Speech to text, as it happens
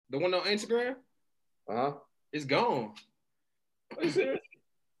The one on Instagram? It's gone. Are you serious?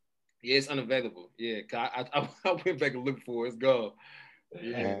 Yeah, it's unavailable. Yeah, I went back and looked for it. It's gone.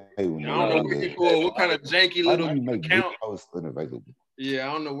 Yeah. I don't know where he pulled, what kind of janky little account. Posts unavailable. Yeah,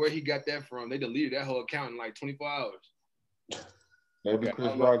 I don't know where he got that from. They deleted that whole account in like 24 hours. Maybe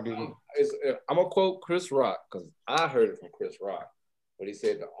Chris Rock did it. I'm gonna quote Chris Rock because I heard it from Chris Rock, but he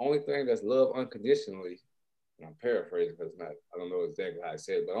said the only thing that's love unconditionally, and I'm paraphrasing because I don't know exactly how I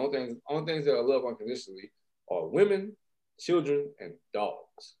said it, but only things that are love unconditionally are women, children, and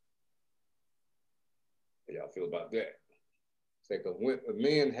dogs. How y'all feel about that? It's like when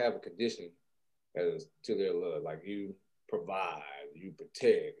men have a condition that is to their love, like you provide, you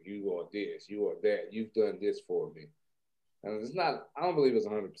protect, you are this, you are that, you've done this for me. And it's not, I don't believe it's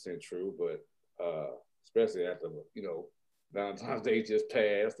 100% true, but especially after, Valentine's Day just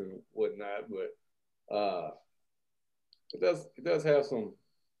passed and whatnot, but it does have some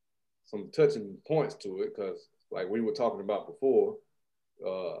touching points to it because like we were talking about before,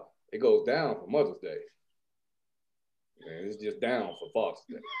 it goes down for Mother's Day. And it's just down for Father's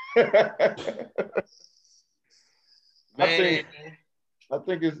Day. I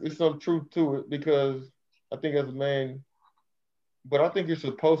think it's some truth to it because I think as a man, but I think you're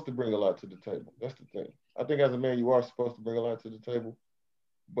supposed to bring a lot to the table. That's the thing. I think as a man, you are supposed to bring a lot to the table.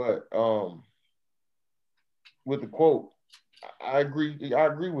 But with the quote, I agree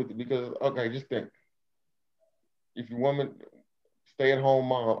with it because, okay, just think. If your woman, stay-at-home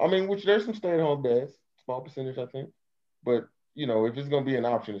mom, I mean, which there's some stay-at-home dads, small percentage, I think. But, if it's going to be an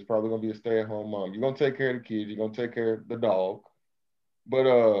option, it's probably going to be a stay-at-home mom. You're going to take care of the kids. You're going to take care of the dog. But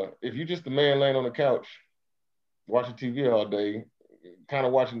if you're just a man laying on the couch, watching TV all day, kind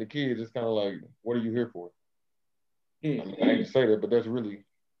of watching the kids, it's kind of like, what are you here for? I mean, I hate to say that, but that's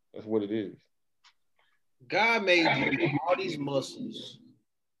what it is. God made you all these muscles.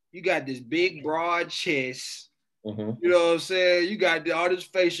 You got this big, broad chest. Mm-hmm. You know what I'm saying? You got all this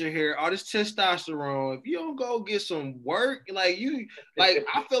facial hair, all this testosterone. If you don't go get some work, I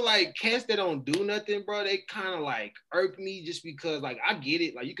feel like cats that don't do nothing, bro, they kind of like irk me just because, like, I get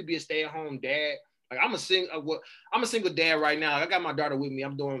it. Like, you could be a stay-at-home dad. Like, I'm a single dad right now. I got my daughter with me.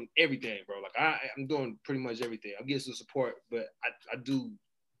 I'm doing everything, bro. Like, I'm doing pretty much everything. I'm getting some support, but I do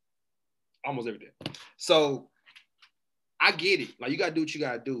almost everything. So I get it. Like, you gotta do what you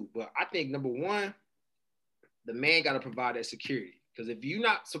gotta do. But I think number one, the man gotta provide that security. Because if you're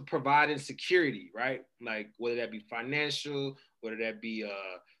not providing security, right? Like whether that be financial, whether that be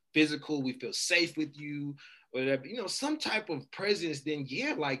physical, we feel safe with you, whether that be, some type of presence, then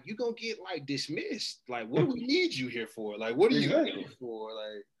yeah, like you're gonna get like dismissed. Like, what do we need you here for? Like, what are you here for?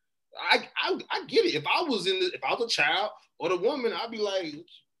 Like, I get it. If I was a child or the woman, I'd be like,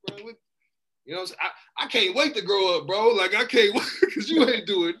 bro, I can't wait to grow up, bro. Like, I can't wait because you ain't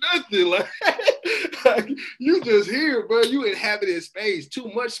doing nothing. Like, you just here, bro. You inhabiting space,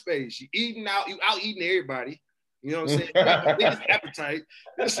 too much space. You out eating everybody. You know what I'm saying? Biggest appetite.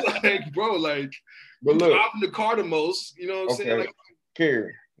 It's like, bro, like, but look, driving the car the most. You know what I'm saying? Like,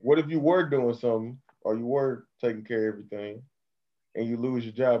 Kerry, what if you were doing something or you were taking care of everything and you lose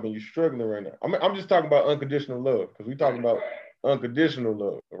your job and you're struggling right now? I'm just talking about unconditional love because we're talking about unconditional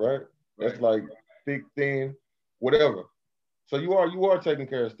love, right? That's like thick, thin, whatever. So you are taking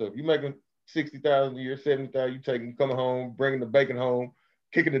care of stuff. You making $60,000 a year, $70,000. You coming home, bringing the bacon home,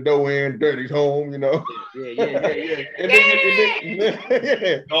 kicking the dough in, dirty's home. Yeah. And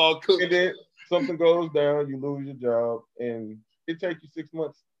then something goes down, you lose your job, and it takes you 6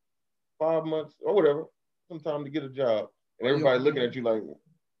 months, 5 months, or whatever, some time to get a job. And everybody looking at you like,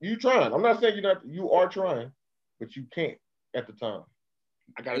 you trying. I'm not saying you are trying, but you can't at the time.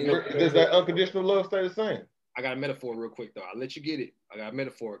 Does that unconditional love stay the same? I got a metaphor real quick though. I'll let you get it. I got a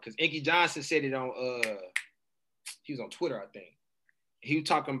metaphor because Inky Johnson said it on he was on Twitter, I think. He was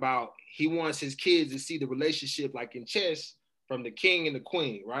talking about he wants his kids to see the relationship like in chess from the king and the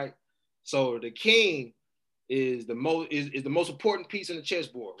queen, right? So the king is the most important piece in the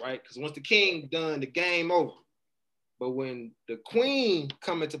chessboard, right? Because once the king done, the game over. But when the queen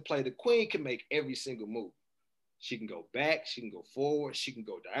come into play, the queen can make every single move. She can go back, she can go forward, she can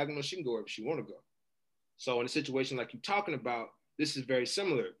go diagonal, she can go wherever she want to go. So in a situation like you're talking about, this is very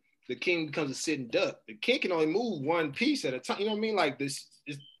similar. The king becomes a sitting duck. The king can only move one piece at a time. You know what I mean? Like the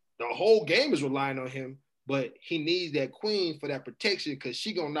whole game is relying on him, but he needs that queen for that protection because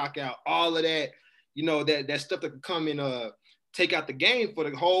she gonna knock out all of that, that stuff that could come and take out the game for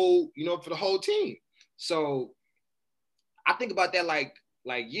the whole, for the whole team. So I think about that like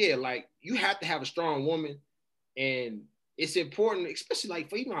you have to have a strong woman. And it's important, especially like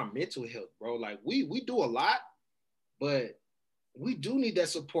for even our mental health, bro. Like we do a lot, but we do need that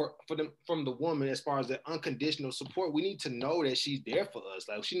support from the woman as far as the unconditional support. We need to know that she's there for us.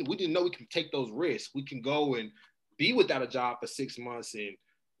 Like we didn't know we can take those risks. We can go and be without a job for 6 months, and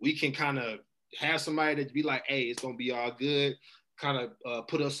we can kind of have somebody that be like, hey, it's gonna be all good. Kind of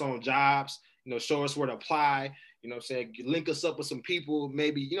put us on jobs, show us where to apply. What I'm saying, link us up with some people.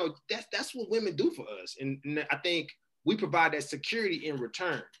 Maybe that's what women do for us, and I think we provide that security in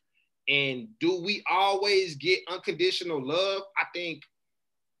return. And do we always get unconditional love? I think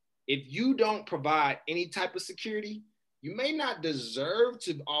if you don't provide any type of security, you may not deserve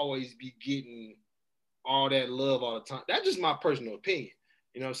to always be getting all that love all the time. That's just my personal opinion.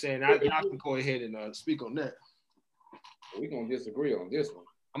 You know what I'm saying? I can go ahead and speak on that. We're going to disagree on this one.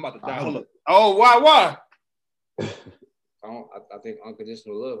 I'm about to die. Hold up. Oh, why? I think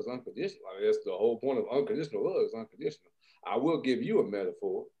unconditional love is unconditional. I mean, that's the whole point of unconditional love is unconditional. I will give you a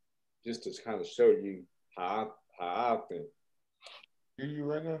metaphor just to kind of show you how I think. Hear you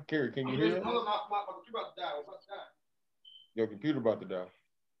right now? Kerry, can you hear us? My computer about to die. Your computer about to die.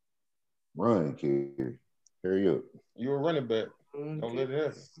 Run, Kerry. Hurry up. You're a running back. Don't let it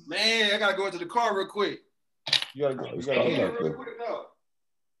happen. Man, I got to go into the car real quick. You gotta go. Real quick, though.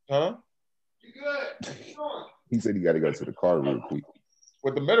 Huh? You good? He said he got to go to the car real quick.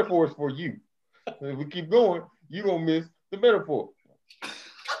 But the metaphor is for you. If we keep going, you're going to miss the metaphor.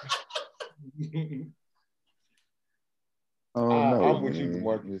 I'm with you,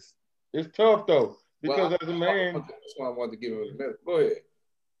 Marcus. It's tough, though, because as a man... That's why I wanted to give him a metaphor. Go ahead.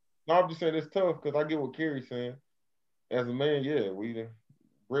 No, I'm just saying it's tough because I get what Kerry's saying. As a man, yeah, we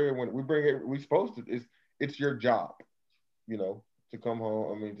bring it, we supposed to, it's your job, to come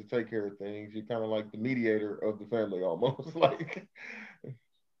home, to take care of things. You're kind of like the mediator of the family almost. Like,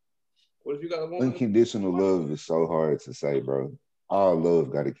 what if you got a woman? Unconditional love is so hard to say, bro. All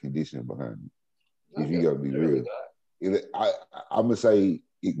love got a condition behind it. If you gotta be real. I'm gonna say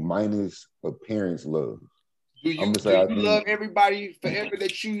it minus a parent's love. Do you love everybody forever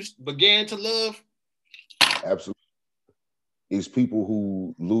that you began to love? Absolutely. It's people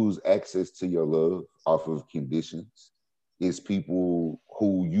who lose access to your love off of conditions. It's people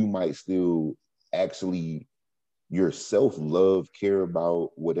who you might still actually yourself love, care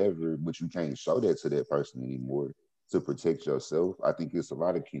about, whatever, but you can't show that to that person anymore to protect yourself. I think it's a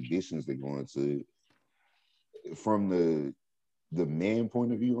lot of conditions that go into it. From the man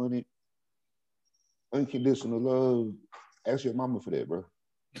point of view on it, unconditional love, ask your mama for that, bro.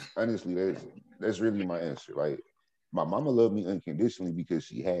 Honestly, that's really my answer. Like, my mama loved me unconditionally because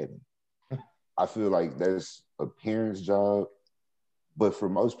she had me. I feel like that's a parent's job, but for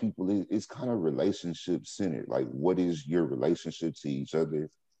most people, it's kind of relationship centered. Like, what is your relationship to each other?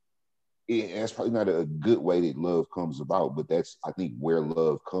 That's probably not a good way that love comes about, but that's, I think, where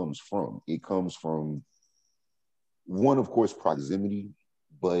love comes from. It comes from, one, of course, proximity,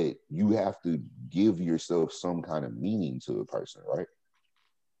 but you have to give yourself some kind of meaning to a person, right?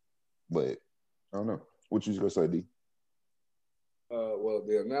 But I don't know. What you gonna say, D? Well,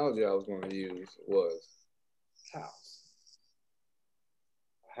 the analogy I was going to use was house.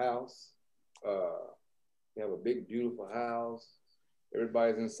 You have a big, beautiful house.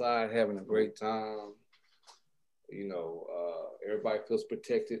 Everybody's inside having a great time. Everybody feels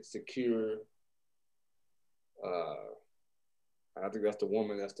protected, secure. I think that's the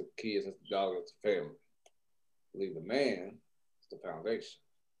woman, that's the kids, that's the dog, that's the family. I believe the man is the foundation.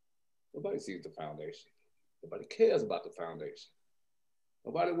 Nobody sees the foundation. Nobody cares about the foundation.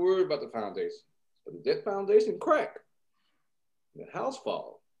 Nobody worried about the foundation. But if that foundation crack, the house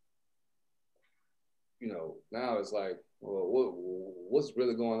fall, now it's like, well, what's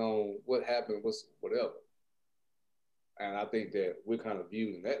really going on? What happened? Whatever. And I think that we're kind of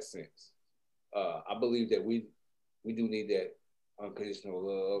viewed in that sense. I believe that we do need that unconditional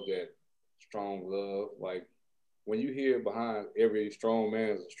love, that strong love. Like, when you hear behind every strong man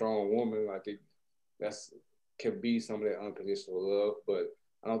is a strong woman, I think that's can be some of that unconditional love, but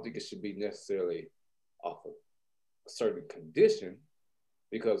I don't think it should be necessarily off of a certain condition,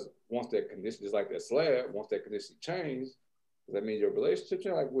 because once that condition is like that slab, once that condition changes, does that mean your relationship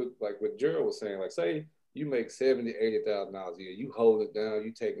change? Like what Gerald was saying, like, say you make $70,000, $80,000 a year, you hold it down,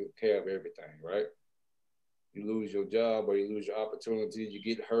 you take care of everything, right? You lose your job or you lose your opportunity, you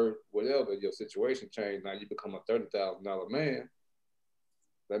get hurt, whatever, your situation changed, now you become a $30,000 man.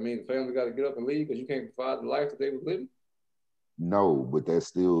 That means the family got to get up and leave because you can't provide the life that they were living? No, but that's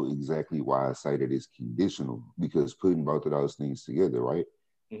still exactly why I say that it's conditional, because putting both of those things together, right?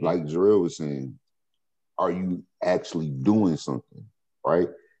 Mm-hmm. Like Jarrell was saying, are you actually doing something, right?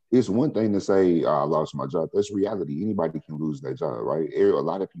 It's one thing to say, I lost my job. That's reality. Anybody can lose their job, right? A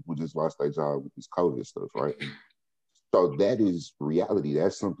lot of people just lost their job with this COVID stuff, right? So that is reality.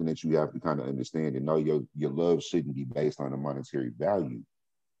 That's something that you have to kind of understand and know your love shouldn't be based on a monetary value.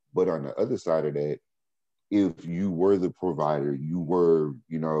 But on the other side of that, if you were the provider, you were,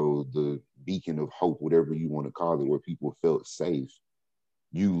 the beacon of hope, whatever you want to call it, where people felt safe,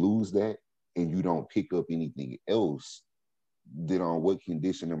 you lose that and you don't pick up anything else, then on what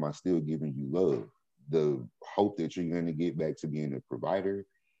condition am I still giving you love? The hope that you're going to get back to being a provider,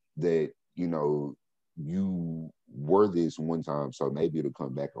 that, you were this one time, so maybe it'll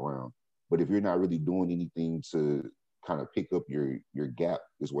come back around. But if you're not really doing anything to kind of pick up your gap,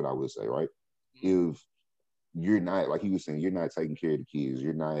 is what I would say, right? If you're not, like he was saying, you're not taking care of the kids,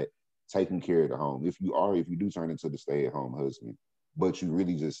 you're not taking care of the home. If you do turn into the stay-at-home husband, but you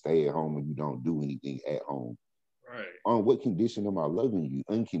really just stay at home and you don't do anything at home. Right. On what condition am I loving you?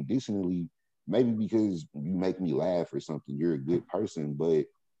 Unconditionally, maybe because you make me laugh or something, you're a good person. But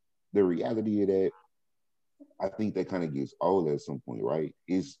the reality of that, I think that kind of gets old at some point, right?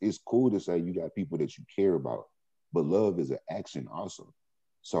 It's cool to say you got people that you care about, but love is an action also.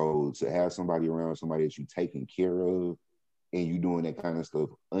 So to have somebody around, somebody that you're taking care of, and you doing that kind of stuff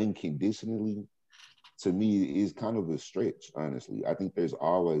unconditionally, to me, is kind of a stretch, honestly. I think there's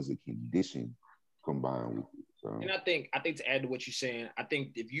always a condition combined with it. So. And I think to add to what you're saying, I think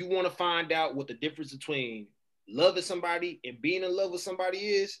if you want to find out what the difference between loving somebody and being in love with somebody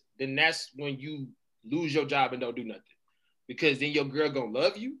is, then that's when you lose your job and don't do nothing. Because then your girl gonna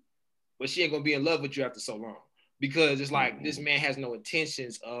love you, but she ain't gonna be in love with you after so long. Because it's like this man has no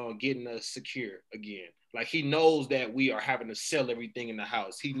intentions of getting us secure again. Like he knows that we are having to sell everything in the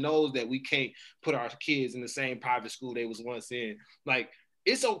house. He knows that we can't put our kids in the same private school they was once in. Like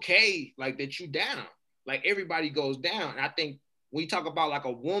it's okay, like that you down. Like everybody goes down. And I think when you talk about like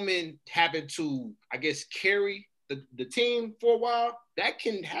a woman having to, I guess, carry the team for a while, that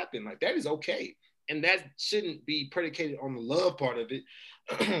can happen. Like that is okay. And that shouldn't be predicated on the love part of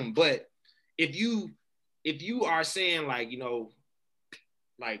it. But if you are saying like,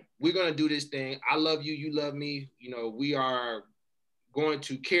 like we're gonna do this thing, I love you, you love me, we are going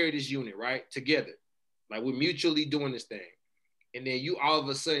to carry this unit, right? Together. Like we're mutually doing this thing. And then you all of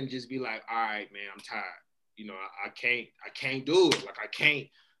a sudden just be like, all right, man, I'm tired. I can't do it. Like I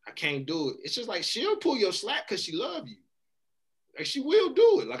can't do it. It's just like she'll pull your slack because she love you. Like she will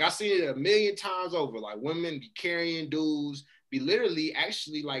do it. Like I seen it a million times over. Like women be carrying dudes, be literally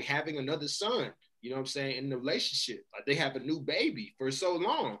actually like having another son, you know what I'm saying, in the relationship. Like they have a new baby for so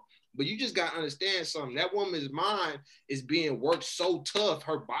long. But you just gotta understand something. That woman's mind is being worked so tough.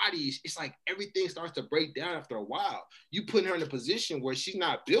 Her body, it's like everything starts to break down after a while. You put her in a position where she's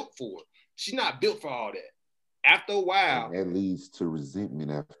not built for it. She's not built for all that. After a while, and that leads to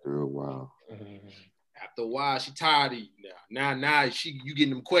resentment after a while. After a while, she tired of you now. Now you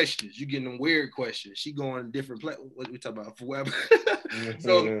getting them questions. You getting them weird questions. She going to different places. What we talk about forever?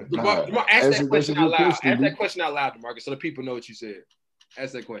 So ask that question out loud. Ask that question out loud, DeMarcus, so the people know what you said.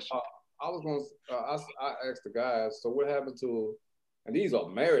 Ask that question. I was going to, I asked the guys, so what happened to, and these are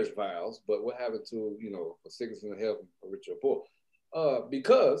marriage vows, but what happened to, for sickness and health, rich or poor?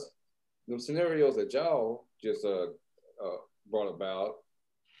 Because the scenarios that y'all just brought about,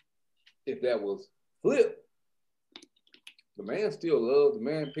 if that was flipped, the man still loves, the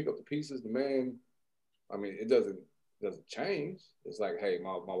man pick up the pieces, the man, I mean, it doesn't change. It's like, hey,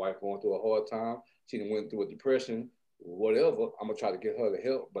 my wife going through a hard time. She done went through a depression, whatever. I'm going to try to get her the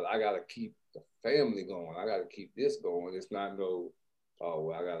help, but I got to keep the family going. I got to keep this going. It's not no, oh,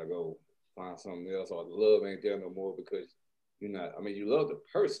 well, I got to go find something else, or the love ain't there no more because you're not, I mean, you love the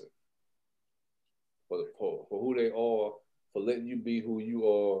person for who they are, for letting you be who you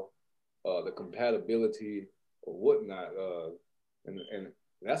are, the compatibility or whatnot. And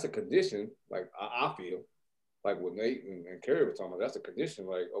that's a condition, like I feel, like what Nate and Kerry were talking about, that's a condition,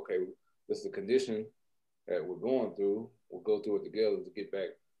 like, okay, this is a condition that we're going through. We'll go through it together to get back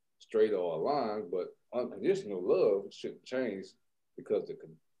straight or aligned, but unconditional love shouldn't change because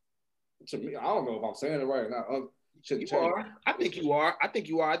to me, I don't know if I'm saying it right or not. Shouldn't change. I think you are. I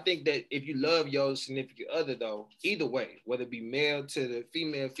think that if you love your significant other, though, either way, whether it be male to the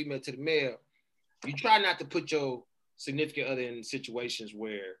female, female to the male, you try not to put your significant other in situations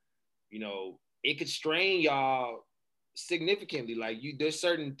where, it could strain y'all significantly. Like there's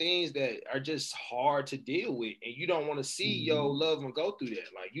certain things that are just hard to deal with, and you don't want to see your loved one go through that.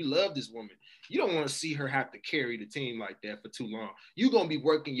 Like you love this woman, you don't want to see her have to carry the team like that for too long. You're gonna be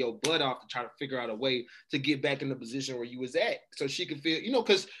working your butt off to try to figure out a way to get back in the position where you was at, so she can feel,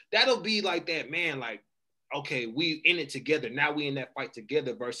 because that'll be like that, man. Like, okay, we in it together. Now we in that fight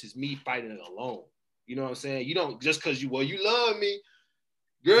together versus me fighting it alone. You know what I'm saying? You don't just because you love me.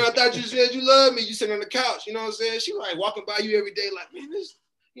 girl, I thought you said you love me. You sitting on the couch, you know what I'm saying? She like walking by you every day, like, man, this,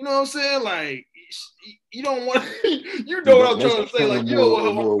 you know what I'm saying? Like, you don't want, you know what I'm trying to say. Like, you don't want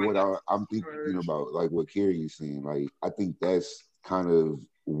her more what I'm thinking about, like what Carrie is saying. Like, I think that's kind of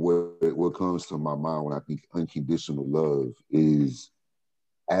what comes to my mind when I think unconditional love is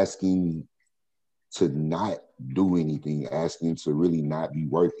asking to not do anything, asking to really not be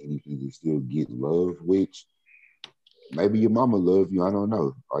worth anything and still get love, which maybe your mama love you. I don't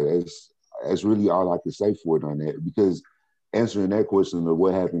know. Like, that's really all I can say for it on that. Because answering that question of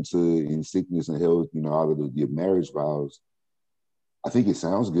what happened to in sickness and health, you know, all of the marriage vows, I think it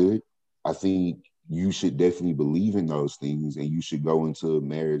sounds good. I think you should definitely believe in those things, and you should go into a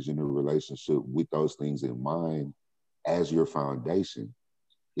marriage and a relationship with those things in mind as your foundation.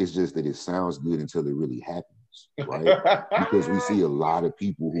 It's just that it sounds good until it really happens, right? Because we see a lot of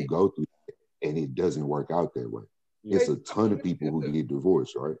people who go through it and it doesn't work out that way. It's a ton of people who get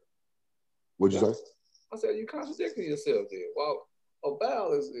divorced, right? What'd you say? I said you contradicting yourself there. Well, a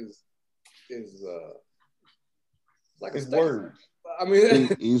vow is like it's words. I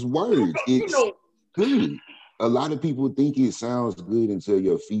mean, it is words. It's good. A lot of people think it sounds good until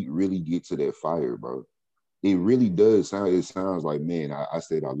your feet really get to that fire, bro. It really does sound. It sounds like, man, I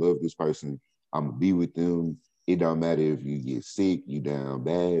said I love this person. I'm gonna be with them. It don't matter if you get sick, you down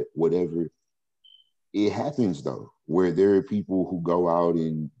bad, whatever. It happens though, where there are people who go out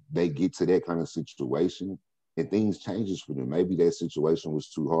and they get to that kind of situation and things changes for them. Maybe that situation was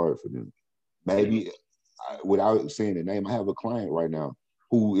too hard for them. Maybe, without saying the name, I have a client right now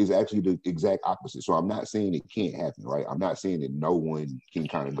who is actually the exact opposite. So I'm not saying it can't happen, right? I'm not saying that no one can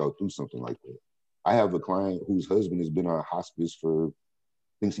kind of go through something like that. I have a client whose husband has been on hospice for, I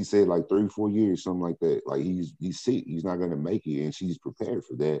think she said like 34 years, something like that. Like he's sick, he's not gonna make it, and she's prepared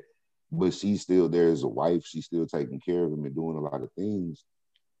for that. But she's still there as a wife, she's still taking care of him and doing a lot of things.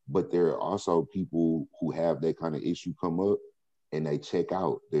 But there are also people who have that kind of issue come up and they check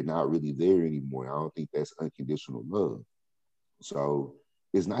out. They're not really there anymore. I don't think that's unconditional love. So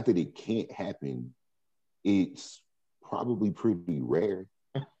it's not that it can't happen. It's probably pretty rare.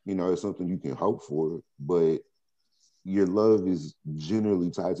 You know, it's something you can hope for, but your love is generally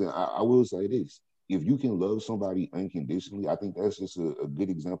tied to, I will say this. If you can love somebody unconditionally, I think that's just a good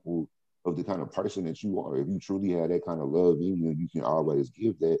example of the kind of person that you are. If you truly have that kind of love in you and you can always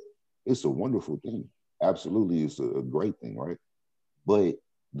give that, it's a wonderful thing. Absolutely, it's a great thing, right? But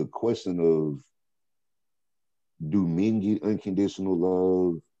the question of, do men get unconditional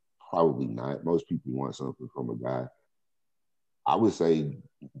love? Probably not. Most people want something from a guy. I would say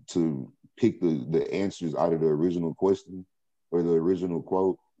to pick the answers out of the original question or the original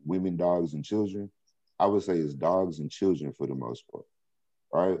quote, women, dogs, and children, I would say it's dogs and children for the most part,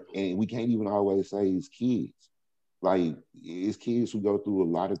 right? And we can't even always say it's kids. Like, it's kids who go through a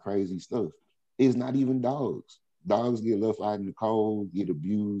lot of crazy stuff. It's not even dogs. Dogs get left out in the cold, get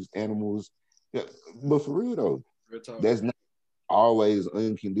abused, animals. Yeah, but for real though, that's not always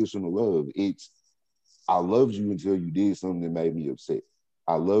unconditional love. It's, I loved you until you did something that made me upset.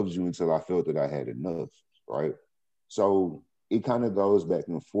 I loved you until I felt that I had enough, right? So it kind of goes back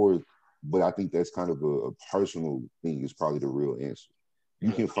and forth, but I think that's kind of a personal thing is probably the real answer.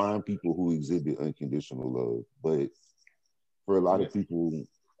 You can find people who exhibit unconditional love, but for a lot of people,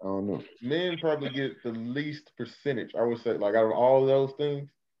 I don't know. Men probably get the least percentage. I would say, like, out of all of those things,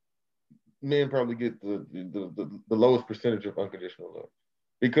 men probably get the lowest percentage of unconditional love.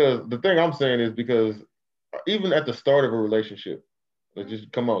 Because the thing I'm saying is because even at the start of a relationship, let's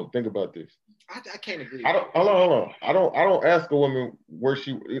just come on, think about this. I can't agree. Hold on. I don't ask a woman where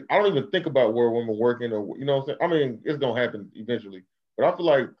I don't even think about where a woman working or, you know what I'm saying? I mean, it's gonna happen eventually. But I feel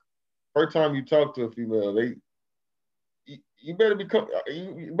like first time you talk to a female, you better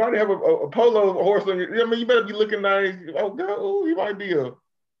you better have a polo horse on your, I mean, you better be looking nice. Oh God, oh, he might be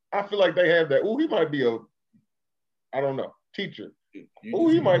I feel like they have that. Oh, he might be I don't know, teacher. Oh,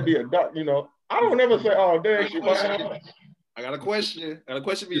 he might be a doc, you know. I don't ever say, oh, damn, she might have. I got a question. I got a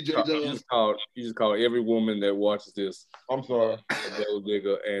question for you, J. Jones. You just call every woman that watches this. I'm sorry. A gold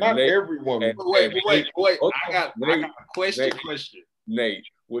digger. And not Nate, every woman. Wait. I got a question. Nate,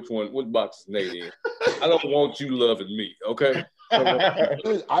 what box is Nate in? I don't want you loving me, okay?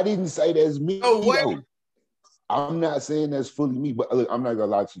 I didn't say that's me. Oh, wait. I'm not saying that's fully me, but look, I'm not gonna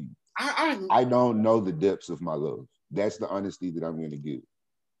lie to you. I don't know the depths of my love. That's the honesty that I'm going to give.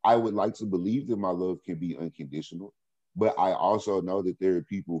 I would like to believe that my love can be unconditional, but I also know that there are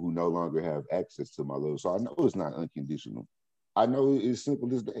people who no longer have access to my love. So I know it's not unconditional. I know it's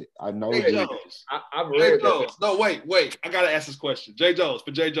simple as that. I know. J. Jones. I've read J. Jones. No, wait. I got to ask this question. J. Jones,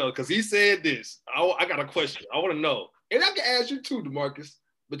 because he said this. I got a question. I want to know. And I can ask you too, DeMarcus.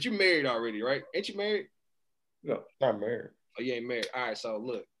 But you married already, right? Ain't you married? No. Not married. Oh, you ain't married. All right, so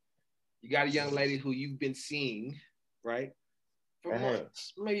look, you got a young lady who you've been seeing, right? For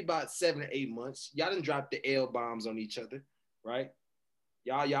months, maybe about 7 or 8 months. Y'all done dropped the L bombs on each other, right?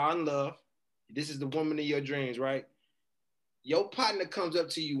 Y'all in love. This is the woman of your dreams, right? Your partner comes up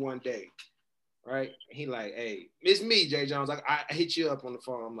to you one day, right? He like, hey, it's me, Jay Jones. Like, I hit you up on the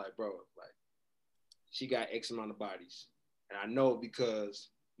phone. I'm like, bro, like, she got X amount of bodies. And I know because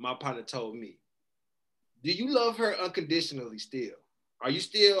my partner told me. Do you love her unconditionally still? Are you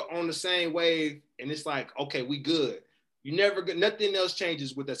still on the same wave? And it's like, okay, we good. You never, nothing else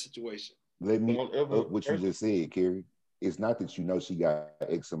changes with that situation. Let me up what you just said, Kerry. It's not that you know she got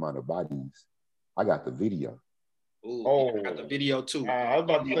X amount of bodies. I got the video. Ooh, I got the video too. I was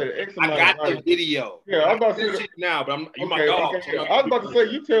about to say the X amount. I got the video. Yeah, I was about to say now, but you my dog. Okay. I was about to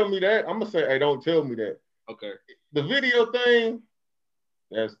say, you tell me that. I'm gonna say, hey, don't tell me that. Okay. The video thing,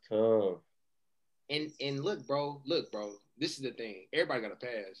 that's tough. And look, bro. This is the thing. Everybody got a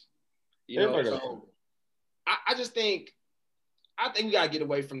pass. I just think we gotta get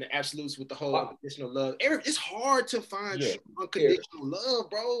away from the absolutes with the whole unconditional love. It's hard to find unconditional love,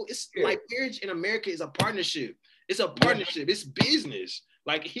 bro. It's like marriage in America is a partnership. It's a partnership. It's business.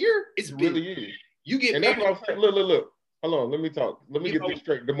 Like here, it's business. Really is. You get and married. That's what I'm saying. Look. Hold on. Let me talk. Let me get this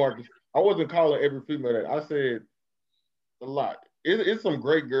straight, DeMarcus. I wasn't calling every female that. I said a lot. It's some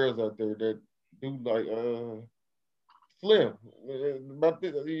great girls out there that do like slim, but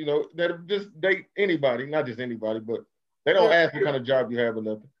that just date anybody, not just anybody, but they don't ask what kind of job you have or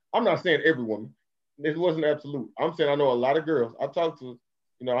nothing. I'm not saying every woman. This wasn't absolute. I'm saying I know a lot of girls. I talk to,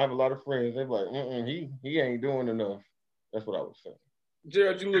 I have a lot of friends. They're like, he ain't doing enough. That's what I was saying.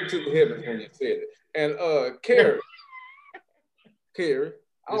 Gerald, you look to the heavens when you said it. And Kerry,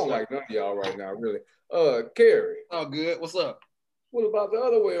 I don't like none of y'all right now, really. Kerry. Oh, good. What's up? What about the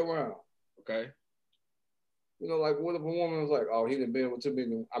other way around? Okay. Like what if a woman was like, oh, he done been with too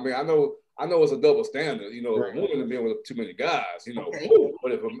many. I mean, I know it's a double standard. Right. A woman done been with too many guys. Okay.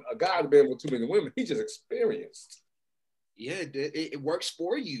 But if a guy been with too many women, he just experienced. Yeah, it works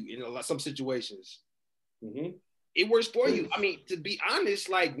for you in some situations. Mm-hmm. It works for you. I mean, to be honest,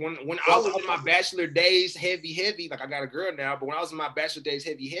 like when I was in my bachelor days, heavy, like I got a girl now, but when I was in my bachelor days,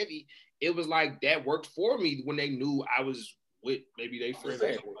 heavy, it was like that worked for me when they knew I was with maybe they friends.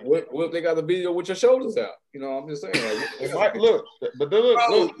 What if they got the video with your shoulders out? I'm just saying. Like, look,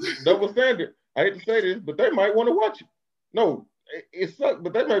 double standard. I hate to say this, but they might want to watch it. No, it sucks,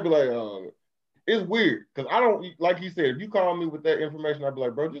 but they might be like, it's weird because I don't, like you said, if you call me with that information, I'd be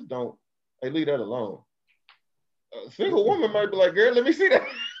like, bro, just don't. Hey, leave that alone. A single woman might be like, girl, let me see that.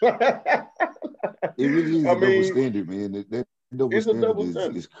 It really is a double standard, man. That double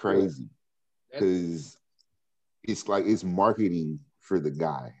standard is crazy because it's like it's marketing for the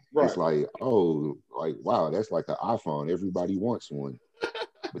guy. Right. It's like, oh, like, wow, that's like an iPhone. Everybody wants one.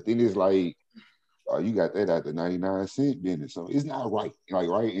 But then it's like, oh, you got that at the 99-cent business. So it's not right.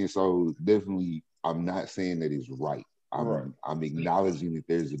 Right? And so definitely I'm not saying that it's right. I'm acknowledging that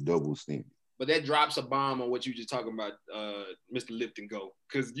there's a double standard. But that drops a bomb on what you just talking about, Mr. Lift and Go.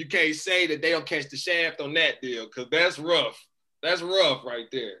 Because you can't say that they don't catch the shaft on that deal, because that's rough. That's rough right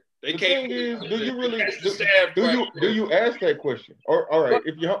there. They can't. Thing is, do you really do you ask that question? Or all right,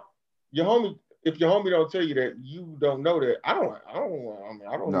 if your homie don't tell you that, you don't know that. I don't.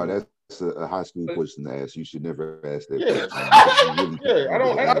 No, that's a high school question to ask. You should never ask that. I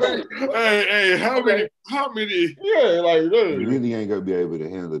don't. Hey, how many? Yeah, like you really ain't gonna be able to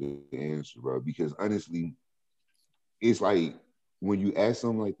handle the answer, bro. Because honestly, it's like when you ask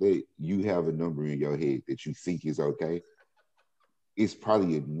something like that, you have a number in your head that you think is okay. It's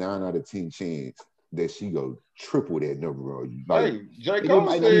probably a 9 out of 10 chance that she go triple that number on you. Like, hey, J. Cole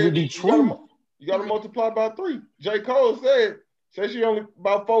might said not even be true. You got to multiply by 3. J. Cole said she only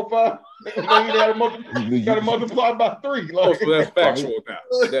about 4, 5. You got to multiply by 3. Like, so that's factual now.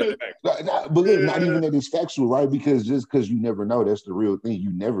 That's factual. But look, not even that it's factual, right? Because just because you never know, that's the real thing.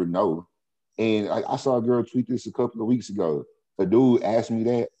 You never know. And I saw a girl tweet this a couple of weeks ago. A dude asked me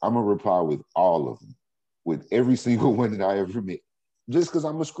that. I'm going to reply with all of them, with every single one that I ever met. Just because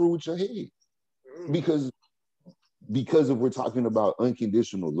I'm going to screw with your head. Because if we're talking about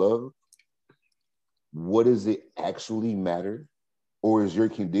unconditional love, what does it actually matter? Or is your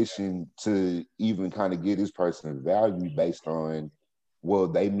condition to even kind of get this person value based on, well,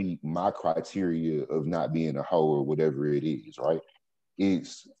 they meet my criteria of not being a hoe or whatever it is, right?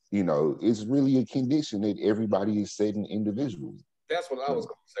 It's really a condition that everybody is setting individually. That's what I was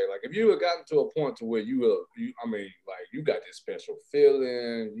going to say. Like, if you had gotten to a point to where you got this special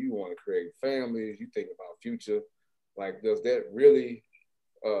feeling, you want to create families, you think about future, like, does that really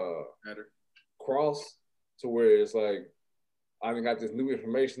cross to where it's like, I got this new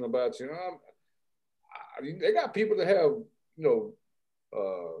information about you. They got people that have,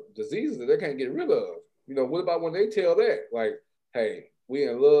 diseases that they can't get rid of. What about when they tell that? Like, hey, we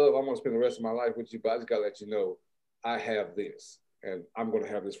in love. I'm going to spend the rest of my life with you, but I just got to let you know I have this, and I'm going to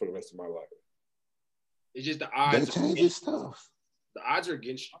have this for the rest of my life. It's just the odds. That changes stuff. The odds are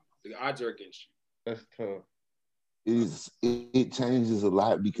against you. The odds are against you. That's tough. It changes a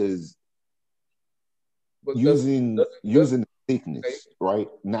lot because using sickness, right?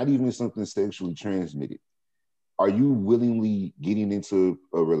 Not even something sexually transmitted. Are you willingly getting into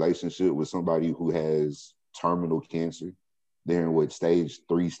a relationship with somebody who has terminal cancer? They're in stage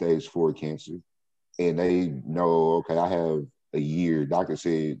 3, stage 4 cancer, and they know, okay, I have a year. Doctor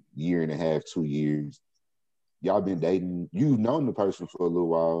said year and a half, 2 years. Y'all been dating. You've known the person for a little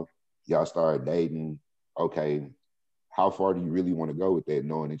while. Y'all started dating. Okay, how far do you really want to go with that,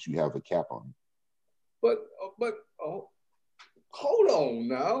 knowing that you have a cap on it? But hold on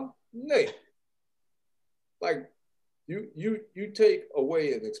now, Nate. Like, you take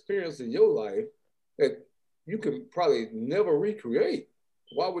away an experience in your life that you can probably never recreate.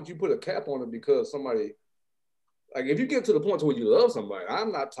 Why would you put a cap on it because somebody, like, if you get to the point to where you love somebody,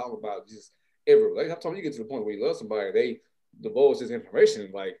 I'm not talking about just every relationship. I'm talking you get to the point where you love somebody, they divulge this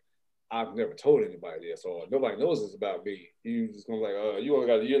information, like, I've never told anybody this, or nobody knows this about me. You just gonna like, you only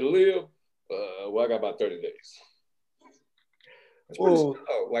got a year to live. Well, I got about 30 days. Well,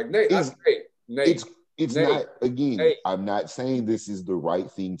 like Nate, Nate, it's Nate, not, again, Nate, I'm not saying this is the right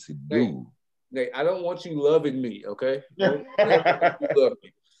thing to do. Nate, I don't want you loving me, okay? Don't love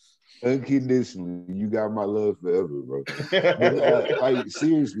me. Unconditionally, you got my love forever, bro. But like,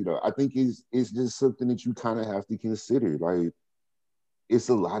 seriously though, I think it's just something that you kind of have to consider. Like, it's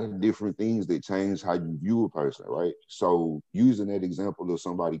a lot of different things that change how you view a person, right? So using that example of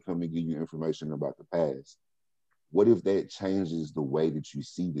somebody coming to give you information about the past, what if that changes the way that you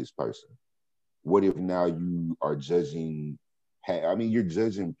see this person? What if now you are judging, you're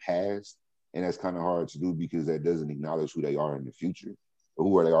judging past, and that's kind of hard to do because that doesn't acknowledge who they are in the future, or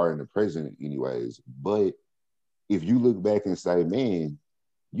who they are in the present anyways. But if you look back and say, man,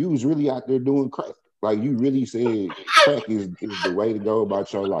 you was really out there doing crack. Like, you really said crack is the way to go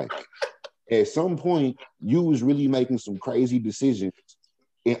about your life. At some point, you was really making some crazy decisions,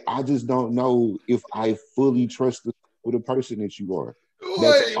 and I just don't know if I fully trust the person that you are.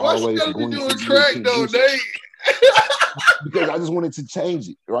 Wait, what's got to do with crack though, Nate? Because I just wanted to change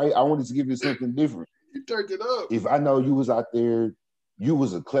it, right? I wanted to give it something different. You turned it up. If I know you was out there, you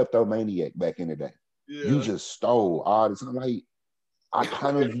was a kleptomaniac back in the day. Yeah. You just stole all the time. Like, I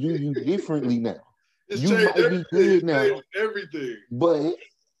kind of view you differently now. You might be good now. Everything. But,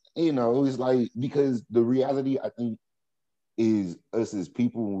 it's like, because the reality, I think, is us as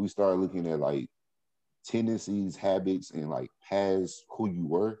people, when we start looking at like tendencies, habits, and like past who you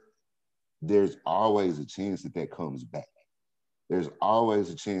were, there's always a chance that comes back. There's always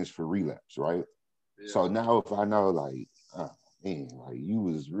a chance for relapse, right? Yeah. So now if I know, like, man, like, you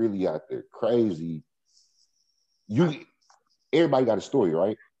was really out there crazy. Everybody got a story,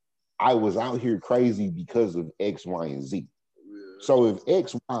 right? I was out here crazy because of X, Y, and Z. Yeah. So if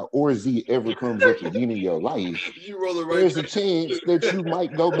X, Y, or Z ever comes up again in your life, there's a chance that you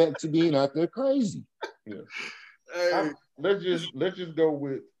might go back to being out there crazy. Yeah. Hey. Let's just go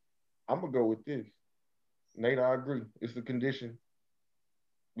with, I'm gonna go with this. Nate, I agree. It's the condition.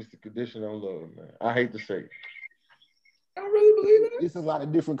 It's the condition on love, man. I hate to say it. I really believe it. It's a lot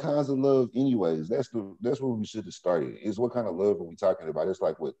of different kinds of love anyways. That's where we should have started. Is what kind of love are we talking about? It's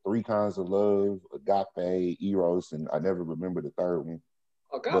like, what, 3 kinds of love: agape, eros, and I never remember the third one.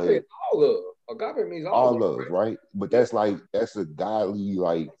 Agape is all love. Agape means all love, right? But that's a godly,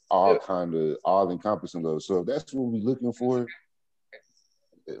 like, all encompassing love. So if that's what we're looking for,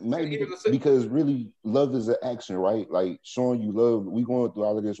 maybe, because really love is an action, right? Like, showing you love. We going through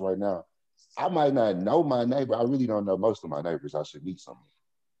all of this right now. I might not know my neighbor. I really don't know most of my neighbors. I should meet someone.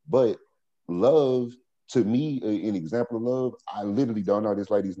 But love, to me, an example of love, I literally don't know this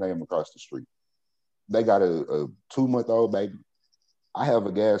lady's name across the street. They got a 2-month-old baby. I have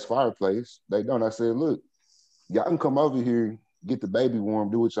a gas fireplace. They don't. I said, look, y'all can come over here, get the baby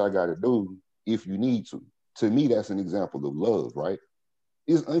warm, do what y'all got to do if you need to. To me, that's an example of love, right?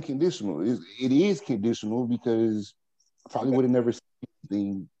 It's unconditional. It is conditional because I probably would have never seen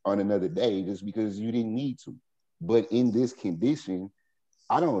anything on another day just because you didn't need to. But in this condition,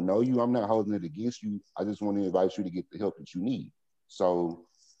 I don't know you. I'm not holding it against you. I just want to invite you to get the help that you need. So,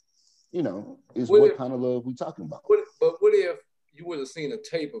 it's what kind of love we talking about. But what if you would have seen a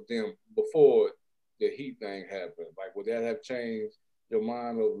tape of them before the Heat thing happened? Like, would that have changed your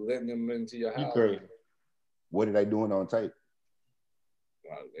mind of letting them into your You house? crazy. What are they doing on tape?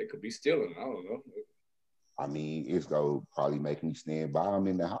 They could be stealing. I don't know. I mean, it's gonna probably make me stand by them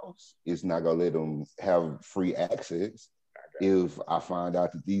in the house. It's not gonna let them have free access. If I find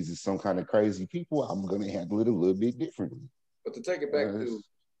out that these are some kind of crazy people, I'm gonna handle it a little bit differently. But to take it back to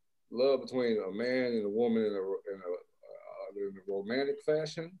love between a man and a woman in a romantic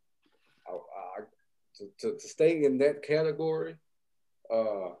fashion, to stay in that category,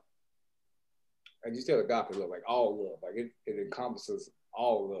 and you said agape love, like all love, like it encompasses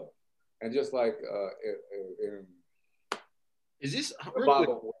all love, and just like in is this the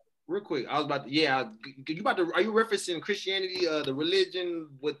Bible. Real quick, I was about to, are you referencing Christianity, the religion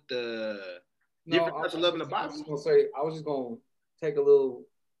with the different types of love in the Bible? I was just gonna take a little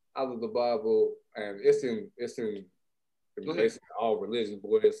out of the Bible, and it's in basically all religions, but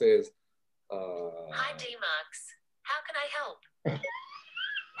where it says, "Hi, D-Mux. How can I help?"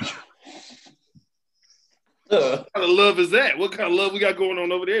 What kind of love is that? What kind of love we got going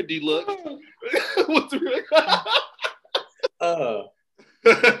on over there, D-Lux? What's the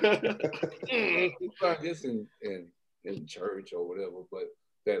It's in church or whatever, but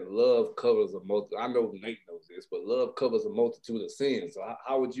that love covers a multitude. I know Nate knows this, but love covers a multitude of sins. So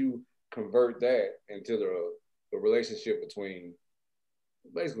how would you convert that into the relationship between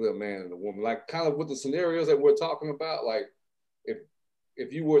basically a man and a woman? Like kind of with the scenarios that we're talking about, like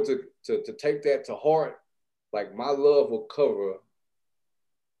if you were to take that to heart, like my love will cover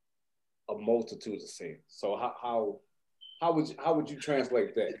a multitude of sins. So how would you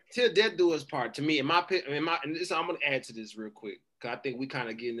translate that? Till death do us part. To me, I'm gonna add to this real quick because I think we kind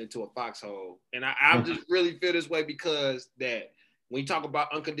of getting into a foxhole, and I just really feel this way because that when you talk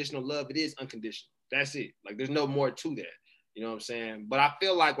about unconditional love, it is unconditional. That's it. Like there's no more to that. You know what I'm saying? But I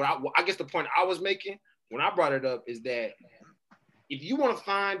feel like I guess the point I was making when I brought it up is that if you want to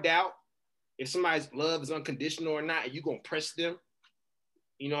find out if somebody's love is unconditional or not, and you're gonna press them,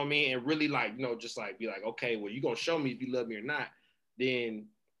 you know what I mean, and really like, just like be like, okay, well, you're gonna show me if you love me or not, then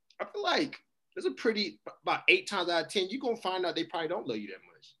I feel like there's about 8 times out of 10, you're gonna find out they probably don't love you that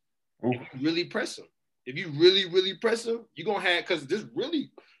much. If you really press them. If you really, really press them, you're gonna have, because there's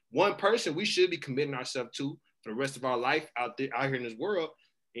really one person we should be committing ourselves to for the rest of our life out here in this world.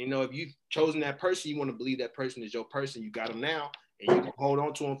 And, if you've chosen that person, you want to believe that person is your person, you got them now, and you can hold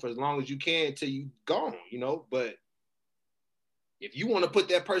on to them for as long as you can until you gone, but if you want to put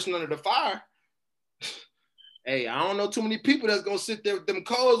that person under the fire, hey, I don't know too many people that's gonna sit there with them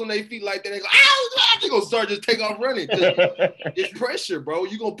coals on their feet like that. They go, they're gonna start just take off running. It's pressure, bro.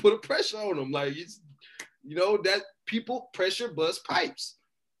 You're gonna put a pressure on them. Like that people pressure bust pipes.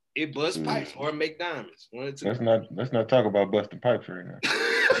 It bust pipes or make diamonds. Let's not talk about busting pipes right now.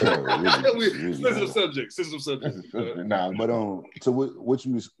 Sensitive subject. Nah, but so where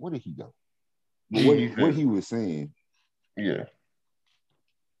did he go? What he was saying. Yeah.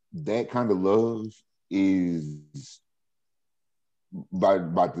 That kind of love is by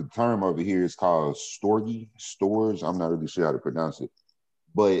the term over here is called stores. I'm not really sure how to pronounce it,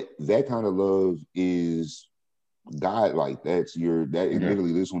 but that kind of love is God. Like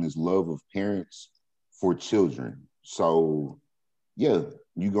admittedly, this one is love of parents for children. So yeah,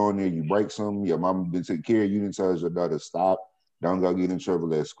 you go in there, you break something, your mama been taking care of you, didn't tell your daughter stop. Don't go get in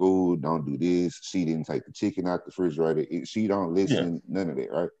trouble at school. Don't do this. She didn't take the chicken out the refrigerator. She don't listen. Yeah. None of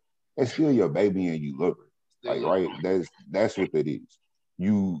that, right? That's still your baby and you love her. Like, right? That's what that is.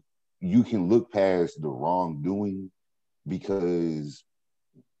 You can look past the wrongdoing because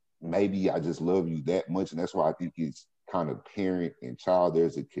maybe I just love you that much. And that's why I think it's kind of parent and child.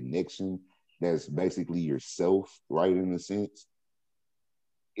 There's a connection that's basically yourself, right? In a sense.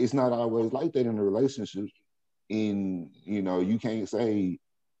 It's not always like that in a relationship. And you can't say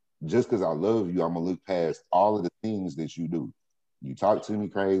just because I love you, I'm gonna look past all of the things that you do. You talk to me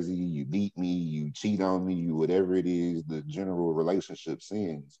crazy, you beat me, you cheat on me, you whatever it is, the general relationship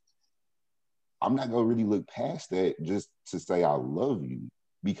sins. I'm not gonna really look past that just to say I love you,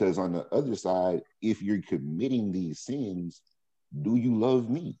 because on the other side, if you're committing these sins, do you love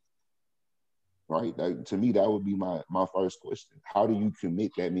me? Right? To me, that would be my first question. How do you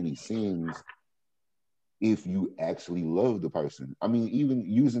commit that many sins if you actually love the person? I mean, even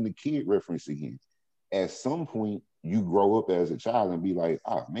using the kid reference again, at some point you grow up as a child and be like,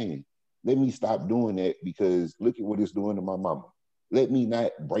 man, let me stop doing that because look at what it's doing to my mama. Let me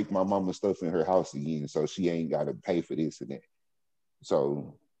not break my mama's stuff in her house again so she ain't got to pay for this and that.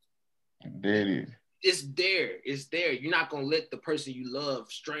 So there it is. It's there. You're not going to let the person you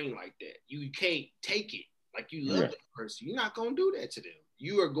love strain like that. You can't take it like you love that person. You're not going to do that to them.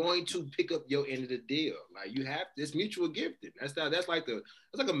 you are going to pick up your end of the deal. Like you have this mutual gifting. That's like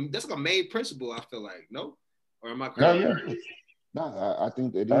a main principle. I feel like no, or am I No, crazy? yeah, No, I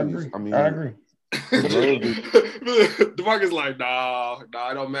think that I is. agree. I mean, I agree. love is DeMarcus like, nah, it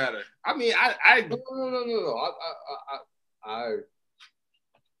don't matter. I mean, I No.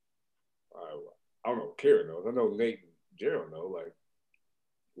 I don't know. Karen knows. I know Nate and Gerald know. Like,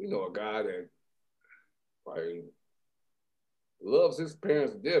 we know a guy that like loves his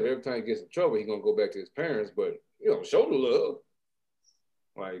parents to death. Every time he gets in trouble, he's gonna go back to his parents, but show the love.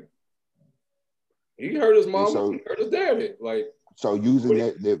 Like, he hurt his mama, he hurt his daddy. Like, so using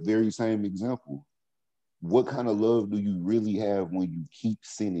that very same example, what kind of love do you really have when you keep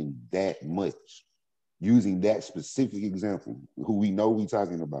sinning that much? Using that specific example, who we know we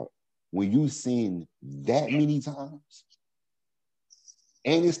talking about, when you sin that many times,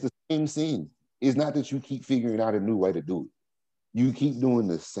 and it's the same sin, it's not that you keep figuring out a new way to do it. You keep doing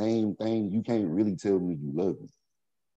the same thing. You can't really tell me you love me.